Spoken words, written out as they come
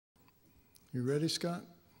You ready, Scott?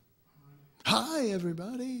 Hi,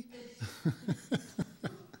 everybody.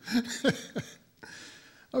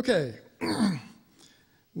 Okay.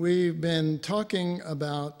 We've been talking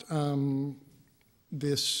about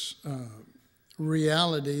this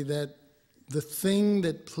reality that the thing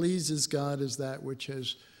that pleases God is that which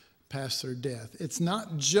has passed through death. It's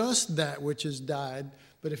not just that which has died,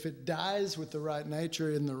 but if it dies with the right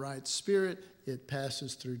nature in the right spirit, it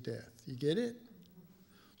passes through death. You get it?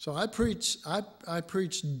 So I preach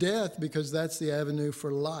death because that's the avenue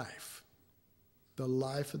for life, the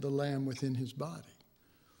life of the Lamb within his body.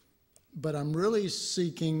 But I'm really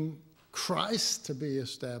seeking Christ to be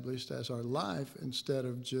established as our life instead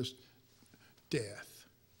of just death.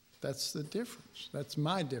 That's the difference. That's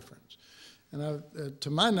my difference. And to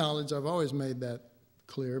my knowledge, I've always made that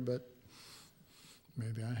clear, but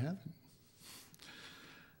maybe I haven't.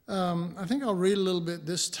 I think I'll read a little bit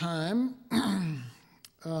this time.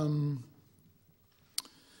 In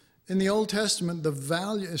the Old Testament, the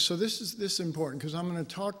value, so this is important because I'm going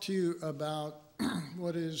to talk to you about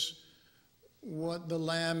what the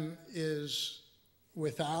Lamb is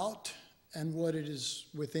without and what it is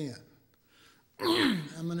within.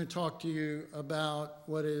 I'm going to talk to you about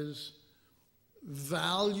what is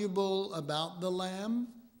valuable about the Lamb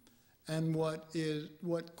and what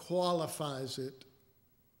qualifies it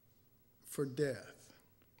for death.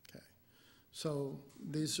 Okay. So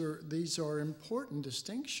these are important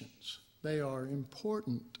distinctions. They are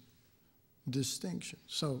important distinctions.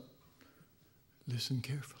 So listen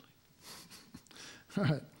carefully. All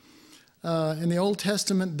right. In the Old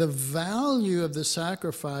Testament, the value of the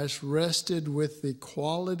sacrifice rested with the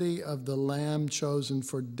quality of the lamb chosen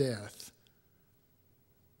for death.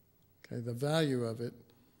 Okay, the value of it.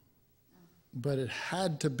 But it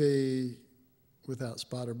had to be without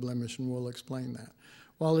spot or blemish, and we'll explain that.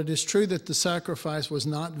 While it is true that the sacrifice was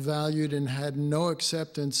not valued and had no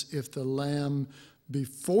acceptance if the lamb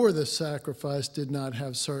before the sacrifice did not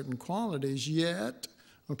have certain qualities, yet,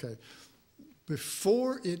 okay,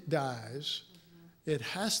 before it dies, it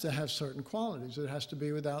has to have certain qualities. It has to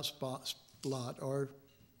be without spot or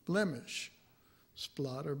blemish.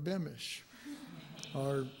 Splot or blemish.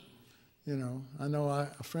 Or, you know, I know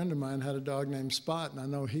a friend of mine had a dog named Spot, and I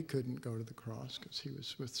know he couldn't go to the cross because he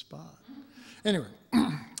was with Spot. Anyway,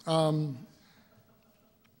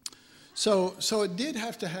 so it did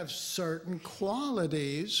have to have certain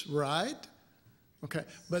qualities, right? Okay,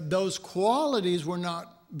 but those qualities were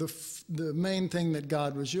not the main thing that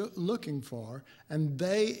God was looking for, and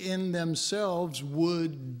they in themselves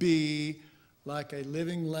would be like a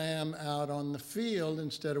living lamb out on the field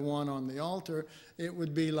instead of one on the altar. It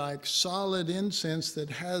would be like solid incense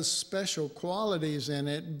that has special qualities in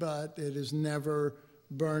it, but it is never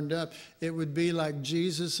burned up. It would be like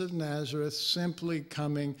Jesus of Nazareth simply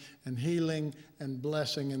coming and healing and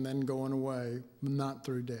blessing and then going away, not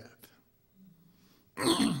through death.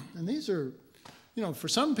 And these are, you know, for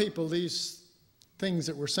some people, these things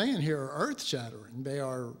that we're saying here are earth-shattering. They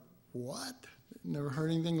are, what? Never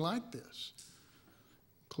heard anything like this,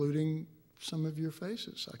 including some of your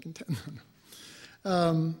faces, I can tell.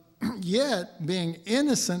 Yet, being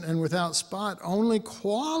innocent and without spot only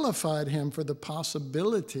qualified him for the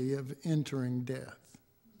possibility of entering death.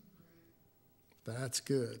 That's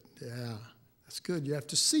good. Yeah, that's good. You have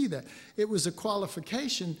to see that. It was a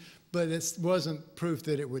qualification, but it wasn't proof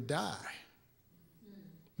that it would die,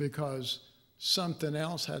 because something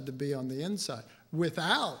else had to be on the inside,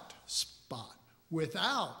 without spot,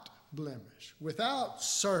 without blemish, without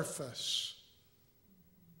surface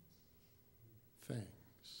things.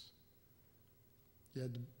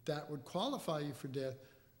 That would qualify you for death,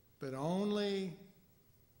 but only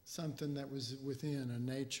something that was within, a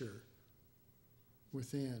nature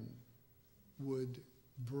within, would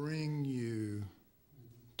bring you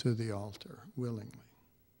to the altar willingly.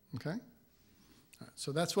 Okay? All right,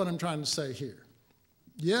 so that's what I'm trying to say here.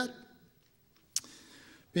 Yet,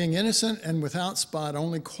 being innocent and without spot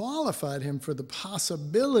only qualified him for the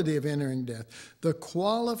possibility of entering death. The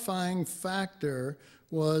qualifying factor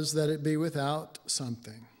was that it be without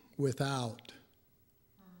something. Without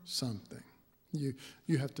something. You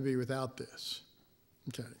have to be without this.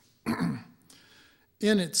 Okay.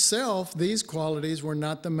 In itself, these qualities were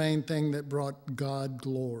not the main thing that brought God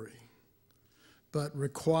glory, but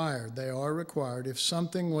required. They are required if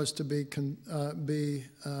something was to be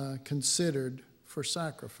considered for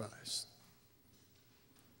sacrifice.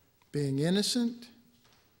 Being innocent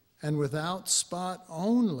and without spot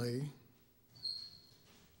only,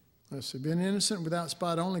 being innocent without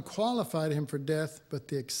spot only qualified him for death, but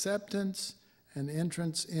the acceptance and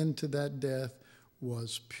entrance into that death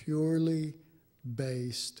was purely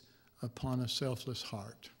based upon a selfless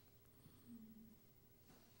heart.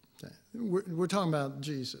 Okay. We're talking about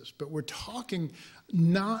Jesus, but we're talking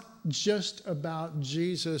not just about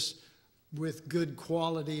Jesus with good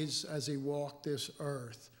qualities as he walked this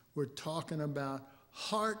earth. We're talking about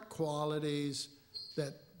heart qualities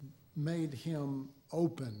that made him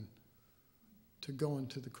open to going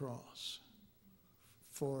to the cross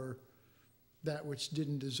for that which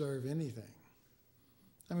didn't deserve anything.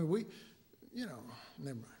 I mean,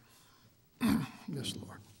 never mind. Yes,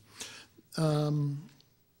 Lord.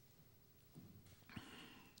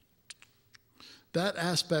 That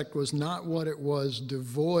aspect was not what it was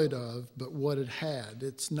devoid of, but what it had.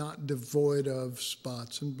 It's not devoid of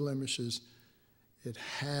spots and blemishes. It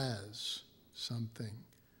has something.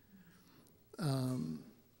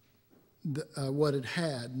 What it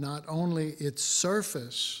had, not only its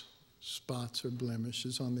surface spots or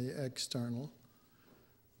blemishes on the external,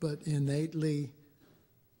 but innately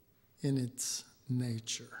in its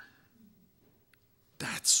nature.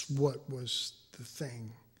 That's what was the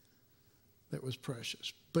thing that was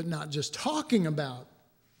precious. But not just talking about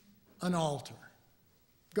an altar,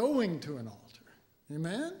 going to an altar.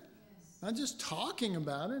 Amen? Yes. Not just talking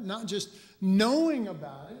about it, not just knowing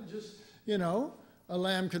about it, just, a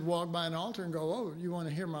lamb could walk by an altar and go, oh, you want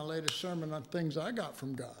to hear my latest sermon on things I got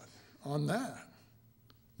from God on that?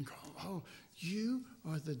 You go, oh, you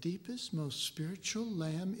are the deepest, most spiritual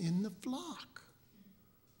lamb in the flock.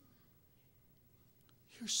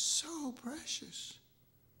 You're so precious.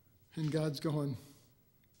 And God's going,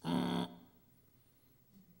 and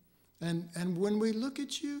when we look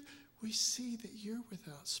at you, we see that you're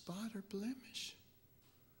without spot or blemish.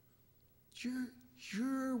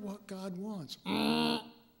 You're what God wants.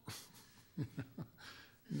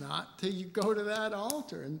 Not till you go to that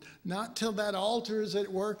altar, and not till that altar is at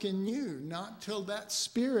work in you, not till that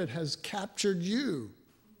spirit has captured you,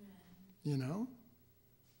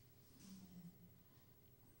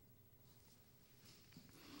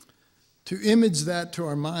 To image that to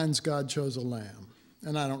our minds, God chose a lamb.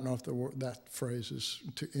 And I don't know if that phrase is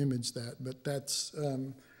to image that, but that's,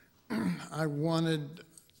 I wanted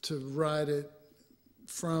to write it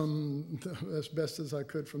from, as best as I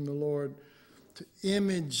could from the Lord, to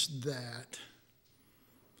image that,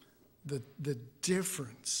 the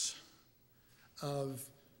difference of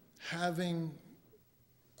having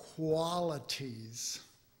qualities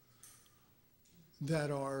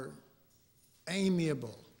that are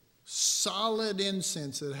amiable, solid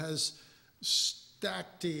incense that has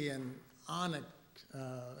stacte and onyx,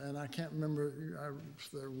 and I can't remember,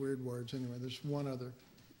 they're weird words anyway. There's one other,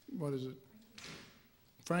 what is it?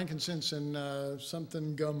 Frankincense and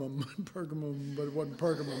something gummum, pergamum, but it wasn't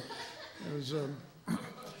pergamum. It was,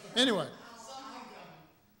 anyway.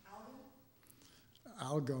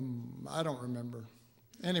 Algum, I don't remember.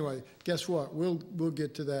 Anyway, guess what? We'll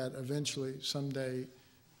get to that eventually someday.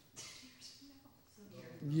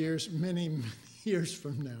 Years, many years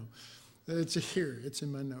from now. It's here. It's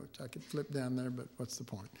in my notes. I could flip down there, but what's the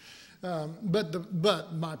point?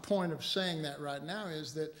 But my point of saying that right now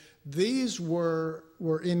is that these were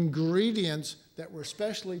ingredients that were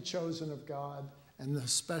specially chosen of God, and the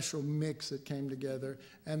special mix that came together,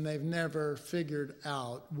 and they've never figured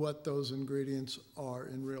out what those ingredients are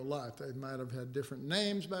in real life. They might have had different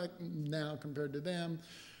names back now compared to them.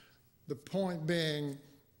 The point being,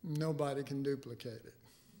 nobody can duplicate it.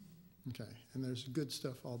 Okay, and there's good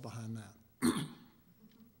stuff all behind that.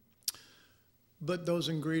 But those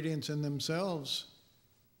ingredients in themselves,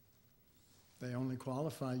 they only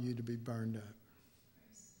qualify you to be burned up.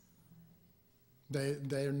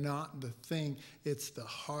 They're not the thing. It's the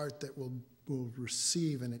heart that will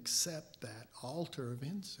receive and accept that altar of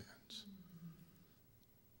incense.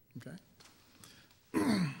 Okay?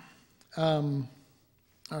 All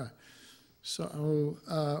right. So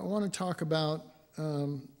I want to talk about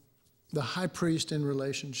the high priest in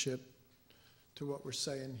relationship to what we're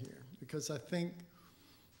saying here, because I think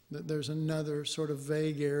that there's another sort of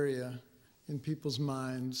vague area in people's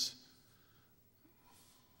minds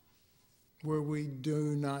where we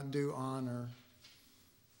do not do honor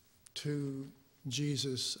to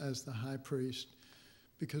Jesus as the high priest,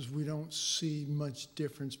 because we don't see much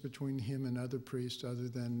difference between him and other priests other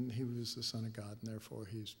than he was the Son of God and therefore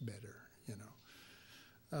he's better,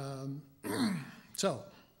 So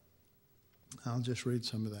I'll just read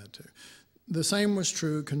some of that too. The same was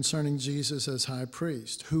true concerning Jesus as high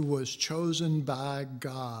priest, who was chosen by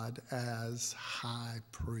God as high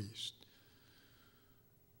priest.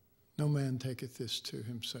 No man taketh this to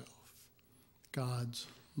himself. God's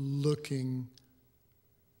looking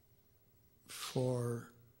for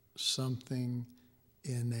something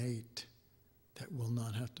innate that will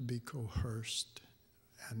not have to be coerced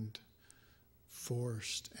and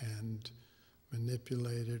forced and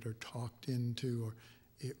manipulated or talked into, or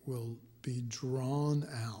it will be drawn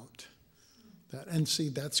out. And see,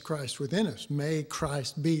 that's Christ within us. May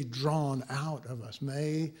Christ be drawn out of us.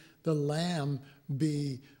 May the Lamb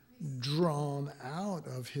be drawn out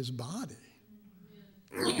of his body.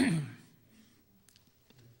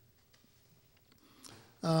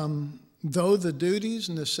 Though the duties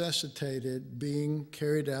necessitated being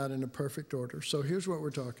carried out in a perfect order. So here's what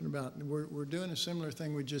we're talking about. We're doing a similar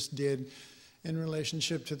thing we just did in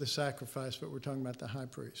relationship to the sacrifice, but we're talking about the high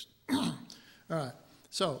priest. All right.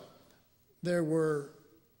 So there were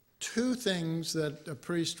two things that a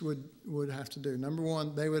priest would have to do. Number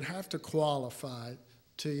one, they would have to qualify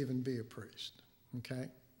to even be a priest. Okay?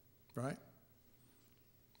 Right?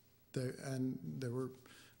 And there were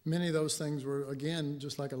many of those things were, again,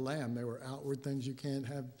 just like a lamb. They were outward things. You can't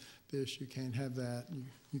have this, you can't have that,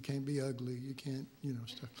 you can't be ugly, you can't,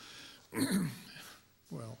 stuff.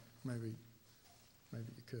 Well, maybe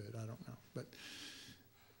you could, I don't know. But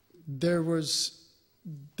there were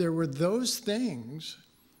those things,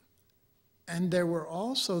 and there were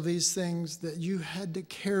also these things that you had to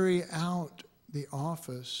carry out the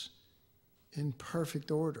office in perfect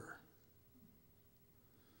order.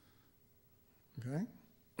 Okay?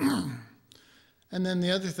 And then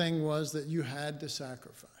the other thing was that you had to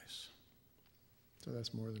sacrifice. So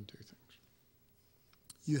that's more than two things.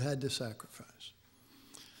 You had to sacrifice.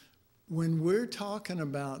 When we're talking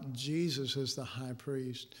about Jesus as the high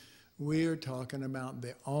priest, we are talking about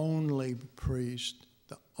the only priest,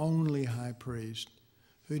 the only high priest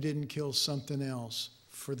who didn't kill something else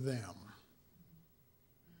for them.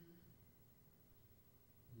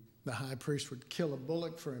 The high priest would kill a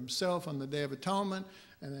bullock for himself on the Day of Atonement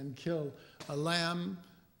and then kill a lamb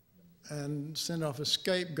and send off a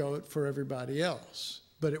scapegoat for everybody else.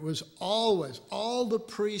 But it was always, all the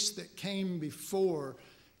priests that came before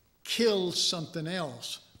killed something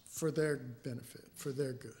else for their benefit, for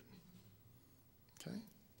their good. Okay?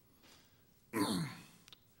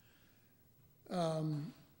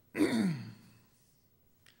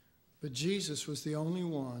 But Jesus was the only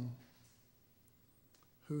one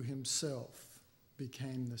who himself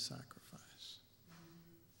became the sacrifice.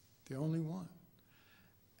 The only one.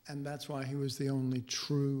 And that's why he was the only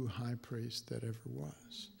true high priest that ever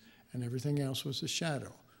was. And everything else was a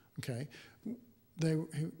shadow. Okay?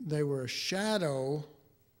 They were a shadow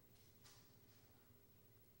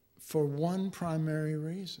for one primary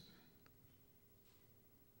reason.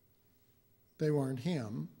 They weren't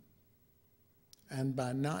him. And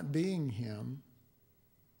by not being him,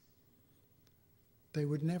 they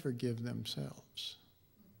would never give themselves.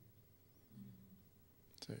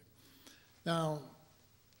 See? Now,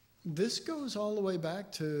 this goes all the way back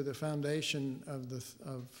to the foundation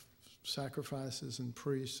of sacrifices and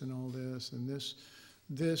priests and all this. And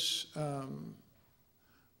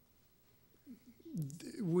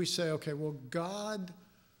we say, okay, well, God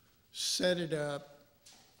set it up,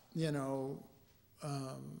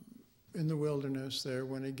 in the wilderness there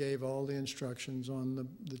when he gave all the instructions on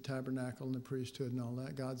the tabernacle and the priesthood and all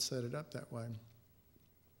that. God set it up that way.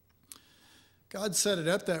 God set it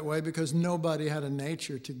up that way because nobody had a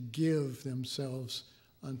nature to give themselves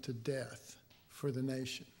unto death for the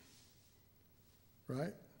nation.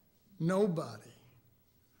 Right? Nobody.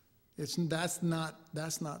 That's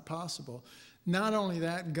not possible. Not only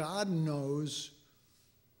that, God knows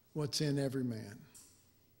what's in every man.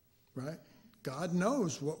 Right? God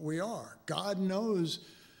knows what we are. God knows,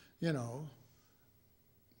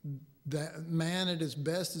 that man at his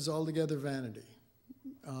best is altogether vanity.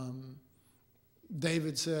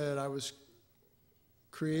 David said, I was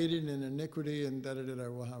created in iniquity and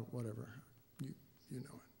da-da-da-da, well, whatever. You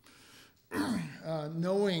know it.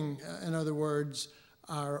 Knowing, in other words,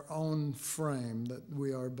 our own frame, that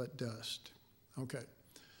we are but dust. Okay.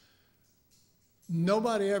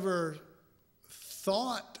 Nobody ever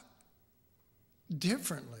thought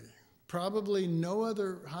differently. Probably no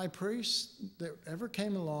other high priest that ever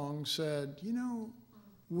came along said,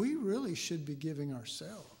 we really should be giving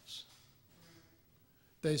ourselves.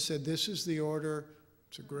 They said, this is the order.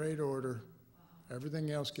 It's a great order.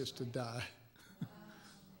 Everything else gets to die.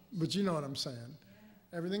 But you know what I'm saying.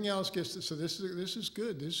 Everything else gets to, so this is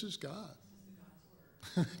good. This is God.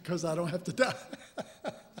 Because I don't have to die.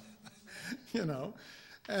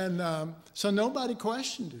 And so nobody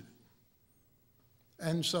questioned it.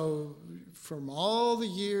 And so from all the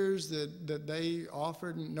years that they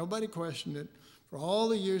offered, nobody questioned it. For all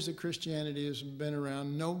the years that Christianity has been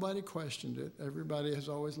around, nobody questioned it. Everybody has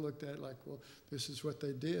always looked at it like, well, this is what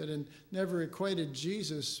they did, and never equated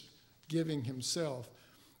Jesus giving himself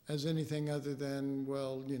as anything other than,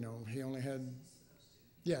 well, you know, he only had,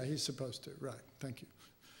 yeah, he's supposed to, right, thank you.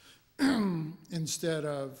 Instead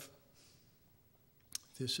of,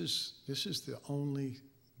 this is the only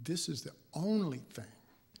thing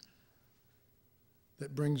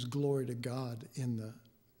that brings glory to God in the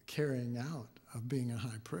carrying out of being a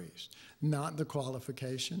high priest. Not the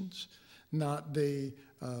qualifications, not the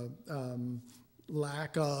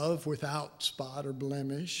lack of, without spot or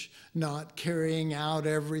blemish, not carrying out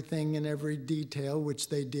everything in every detail, which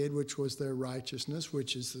they did, which was their righteousness,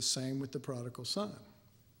 which is the same with the prodigal son.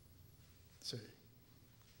 See,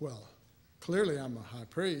 well, clearly I'm a high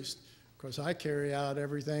priest because I carry out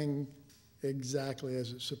everything exactly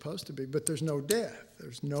as it's supposed to be, but there's no death.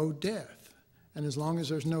 There's no death. And as long as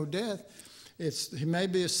there's no death, he may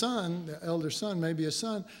be a son, the elder son may be a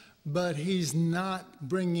son, but he's not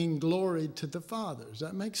bringing glory to the Father. Does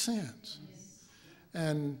that make sense? Yes.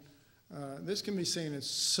 And this can be seen as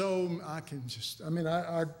so, I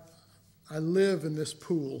live in this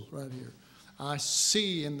pool right here. I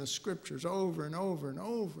see in the scriptures over and over and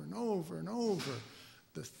over and over and over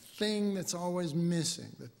the thing that's always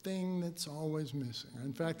missing, the thing that's always missing.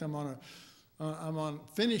 In fact, I'm on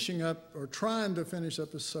finishing up or trying to finish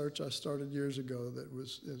up a search I started years ago that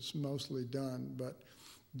is mostly done, but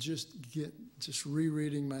just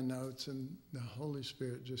rereading my notes and the Holy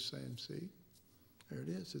Spirit just saying, see, there it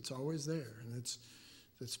is. It's always there, and it's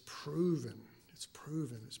proven. It's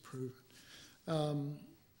proven. It's proven.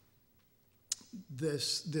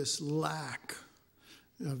 This lack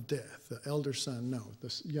of death. The elder son, no.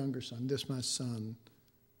 The younger son, this my son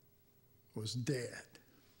was dead.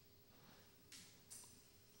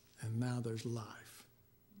 And now there's life.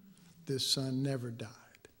 This son never died.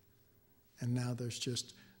 And now there's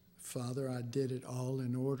just, Father, I did it all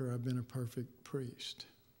in order. I've been a perfect priest.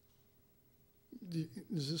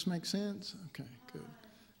 Does this make sense? Okay, good.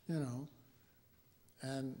 You know,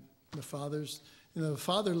 and the Father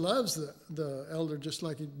loves the elder just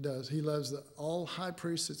like he does. He loves all high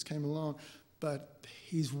priests that came along, but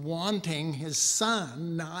he's wanting his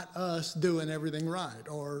son, not us doing everything right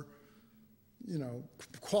or, you know,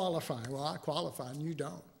 qualifying. Well, I qualify and you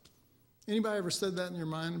don't. Anybody ever said that in your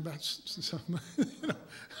mind about something? You know,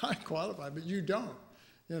 I qualify, but you don't,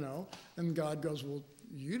 you know. And God goes, well,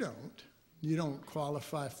 you don't. You don't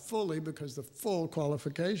qualify fully because the full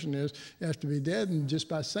qualification is you have to be dead, and just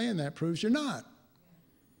by saying that proves you're not.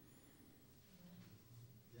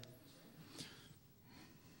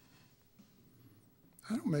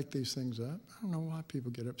 I don't make these things up. I don't know why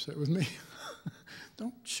people get upset with me.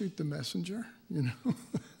 Don't shoot the messenger, you know.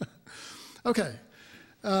 Okay.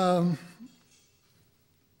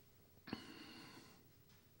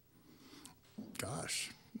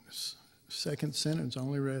 Gosh, this second sentence, I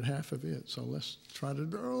only read half of it, so let's try to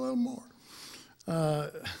do a little more.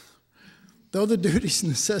 Though the duties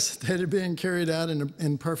necessitated being carried out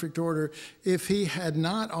in perfect order, if he had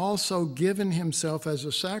not also given himself as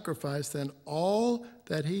a sacrifice, then all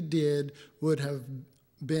that he did would have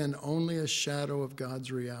been only a shadow of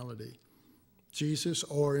God's reality. Jesus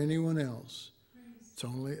or anyone else. It's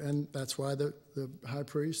only, and that's why the high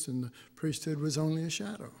priest and the priesthood was only a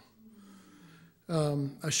shadow.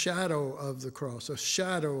 A shadow of the cross, a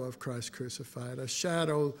shadow of Christ crucified, a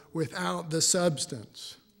shadow without the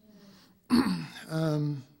substance.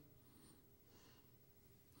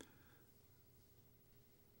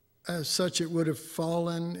 As such, it would have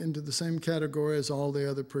fallen into the same category as all the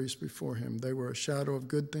other priests before him. They were a shadow of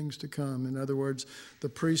good things to come. In other words, the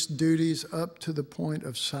priest's duties up to the point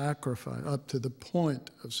of sacrifice,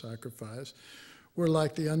 were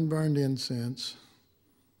like the unburned incense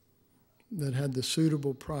that had the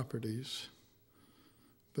suitable properties,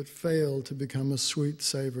 but failed to become a sweet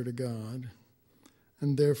savor to God.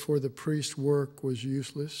 And therefore the priest's work was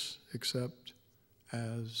useless except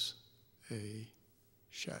as a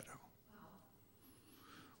shadow.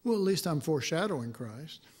 Well, at least I'm foreshadowing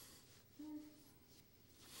Christ.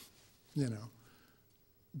 You know,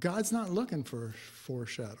 God's not looking for a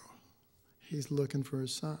foreshadow. He's looking for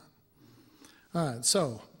his son. All right,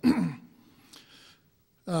 so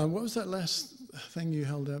what was that last thing you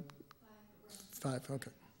held up? 5,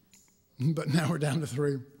 okay. But now we're down to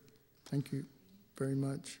 3. Thank you very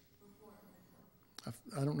much. I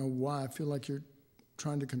don't know why. I feel like you're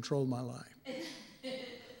trying to control my life.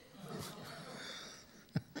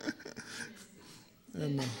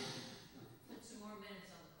 And, put some more minutes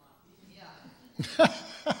on the clock.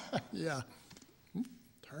 Yeah.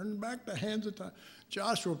 Turn back the hands of time.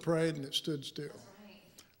 Joshua prayed and it stood still. Right.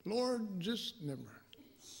 Lord, just never mind.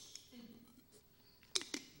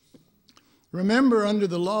 Remember, under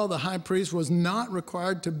the law, the high priest was not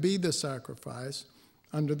required to be the sacrifice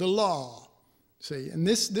under the law. See, and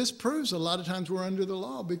this proves a lot of times we're under the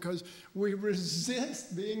law because we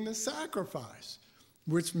resist being the sacrifice,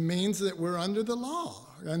 which means that we're under the law.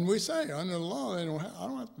 And we say, under the law, I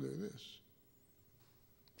don't have to do this.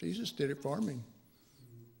 Jesus did it for me.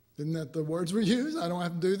 Isn't that the words we use? I don't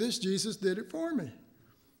have to do this. Jesus did it for me.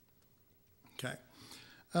 Okay.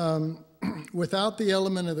 Without the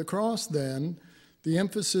element of the cross, then, the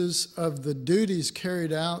emphasis of the duties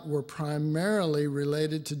carried out were primarily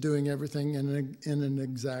related to doing everything in an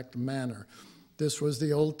exact manner. This was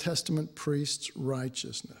the Old Testament priest's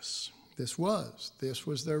righteousness. This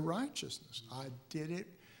was their righteousness. I did it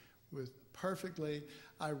with perfectly.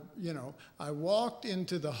 I walked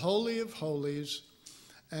into the Holy of Holies,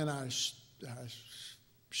 and I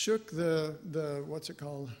shook the what's it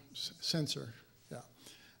called? Censer. Yeah.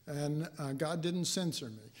 And God didn't censor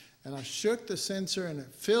me. And I shook the censer, and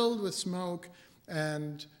it filled with smoke,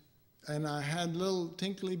 and I had little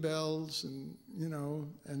tinkly bells,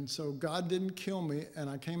 and so God didn't kill me. And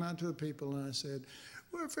I came out to the people, and I said,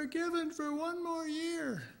 we're forgiven for one more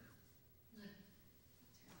year,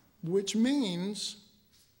 which means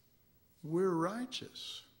we're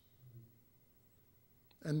righteous.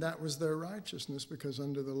 And that was their righteousness, because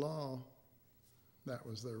under the law, that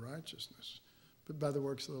was their righteousness. But by the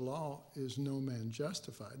works of the law is no man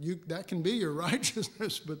justified. That can be your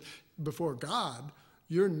righteousness, but before God,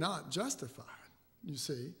 you're not justified, you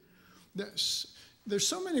see. There's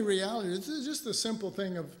so many realities. This is just the simple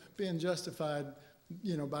thing of being justified,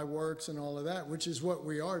 by works and all of that, which is what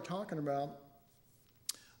we are talking about.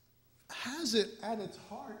 Has it at its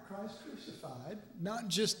heart Christ crucified, not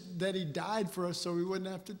just that he died for us so we wouldn't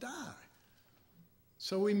have to die.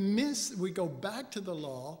 So we go back to the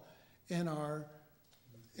law in our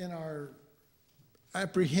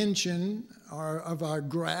apprehension of our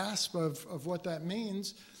grasp of what that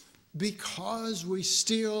means, because we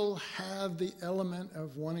still have the element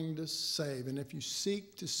of wanting to save. And if you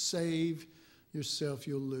seek to save yourself,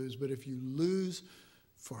 you'll lose. But if you lose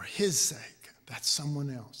for his sake, that's someone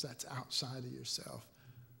else, that's outside of yourself,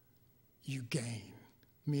 you gain.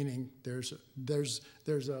 Meaning there's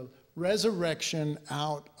a resurrection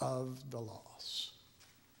out of the loss.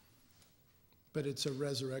 But it's a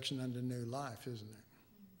resurrection unto new life, isn't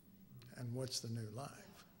it? And what's the new life?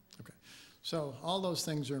 Okay. So all those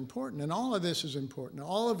things are important, and all of this is important.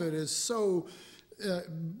 All of it is so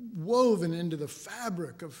woven into the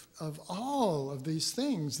fabric of all of these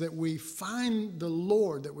things, that we find the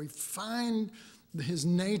Lord, that we find his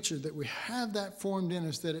nature, that we have that formed in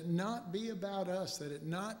us, that it not be about us, that it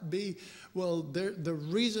not be, the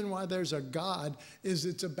reason why there's a God is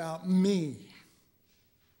it's about me.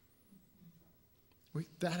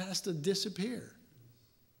 That has to disappear.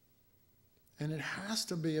 And it has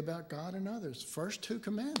to be about God and others. First two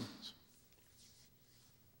commandments.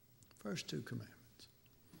 First two commandments.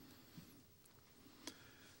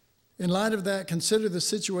 In light of that, consider the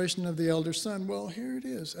situation of the elder son. Well, here it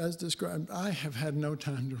is, as described. I have had no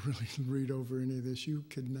time to really read over any of this. You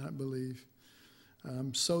could not believe.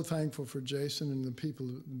 I'm so thankful for Jason and the people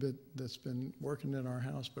that's been working in our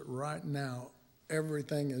house. But right now,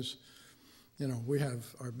 everything is, we have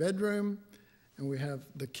our bedroom and we have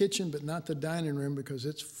the kitchen, but not the dining room, because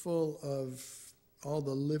it's full of all the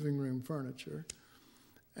living room furniture.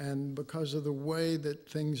 And because of the way that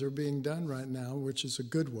things are being done right now, which is a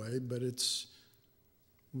good way, but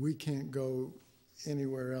we can't go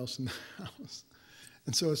anywhere else in the house.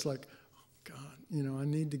 And so it's like, oh God, I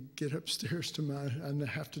need to get upstairs I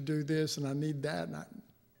have to do this, and I need that, and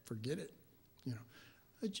forget it.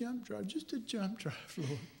 A jump drive, just a jump drive,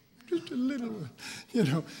 Lord. Just a little one,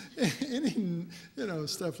 any,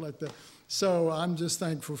 stuff like that. So I'm just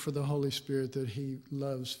thankful for the Holy Spirit, that he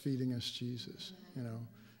loves feeding us Jesus,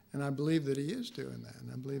 And I believe that he is doing that,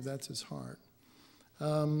 and I believe that's his heart.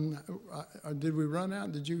 Did we run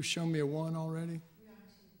out? Did you show me a 1 already?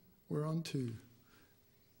 We're on 2.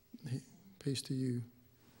 Peace to you.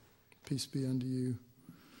 Peace be unto you,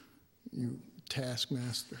 you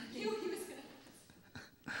taskmaster.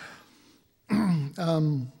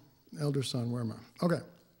 Elder son, where am I? Okay.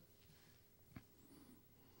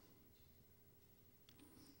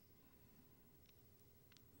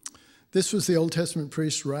 This was the Old Testament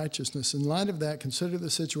priest's righteousness. In light of that, consider the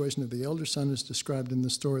situation of the elder son as described in the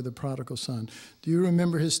story of the prodigal son. Do you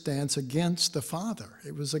remember his stance against the father?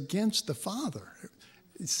 It was against the father.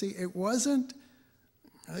 See, it was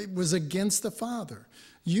against the father.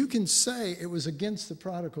 You can say it was against the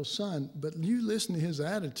prodigal son, but you listen to his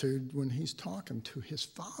attitude when he's talking to his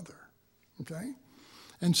father, okay?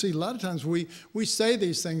 And see, a lot of times we say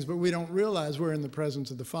these things, but we don't realize we're in the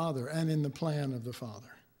presence of the Father and in the plan of the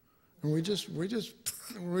Father. And we just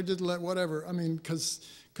let whatever, I mean, because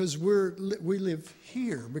we live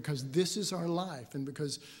here because this is our life, and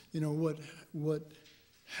because, what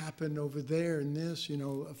happened over there and this,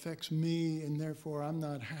 affects me, and therefore I'm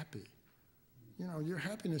not happy. Your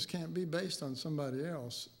happiness can't be based on somebody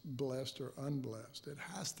else, blessed or unblessed. It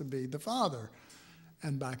has to be the Father,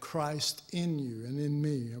 and by Christ in you and in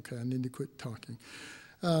me. Okay, I need to quit talking.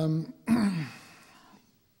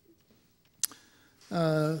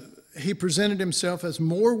 He presented himself as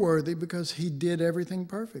more worthy because he did everything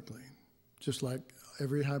perfectly, just like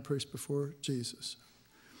every high priest before Jesus.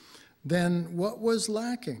 Then what was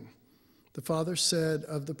lacking? The father said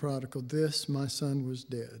of the prodigal, "This my son was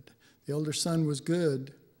dead." The older son was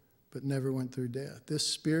good, but never went through death. This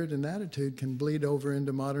spirit and attitude can bleed over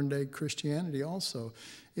into modern-day Christianity also.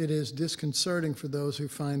 It is disconcerting for those who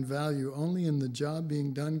find value only in the job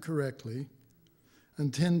being done correctly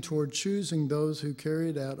and tend toward choosing those who carry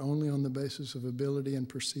it out only on the basis of ability and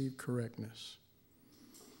perceived correctness.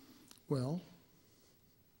 Well,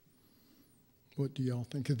 what do y'all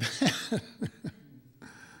think of that?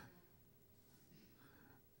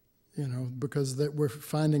 Because that we're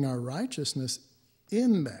finding our righteousness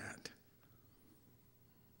in that.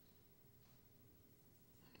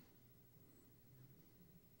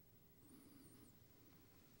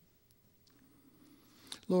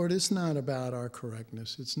 Lord, it's not about our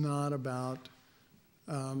correctness. It's not about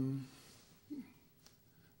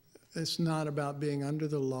being under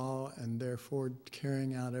the law and therefore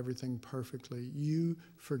carrying out everything perfectly. You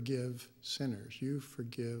forgive sinners. You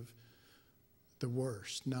forgive the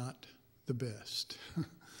worst, not the best.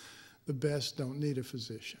 The best don't need a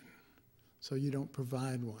physician, so you don't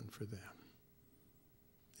provide one for them,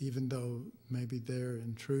 even though maybe they're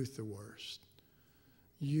in truth the worst.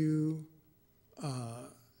 You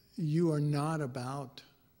are not about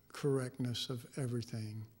correctness of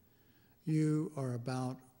everything. You are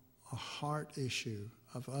about a heart issue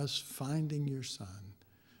of us finding your son,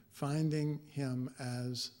 finding him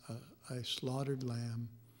as a slaughtered lamb,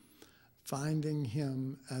 finding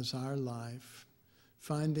him as our life,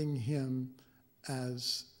 finding him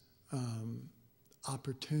as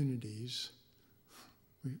opportunities.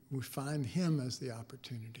 We find him as the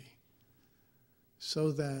opportunity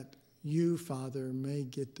so that you, Father, may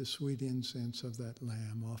get the sweet incense of that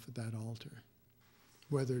lamb off of that altar,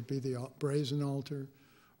 whether it be the brazen altar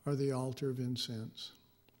or the altar of incense.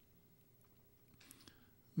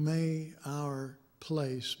 May our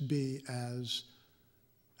place be as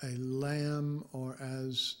a lamb or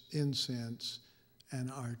as incense, and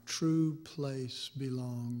our true place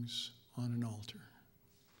belongs on an altar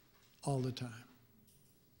all the time.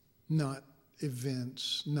 Not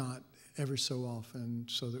events, not every so often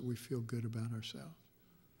so that we feel good about ourselves,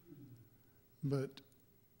 but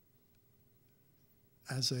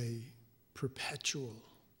as a perpetual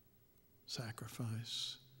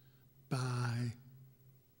sacrifice by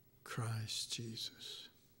Christ Jesus.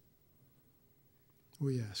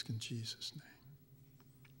 We ask in Jesus'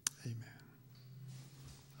 name. Amen.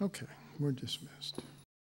 Okay, we're dismissed.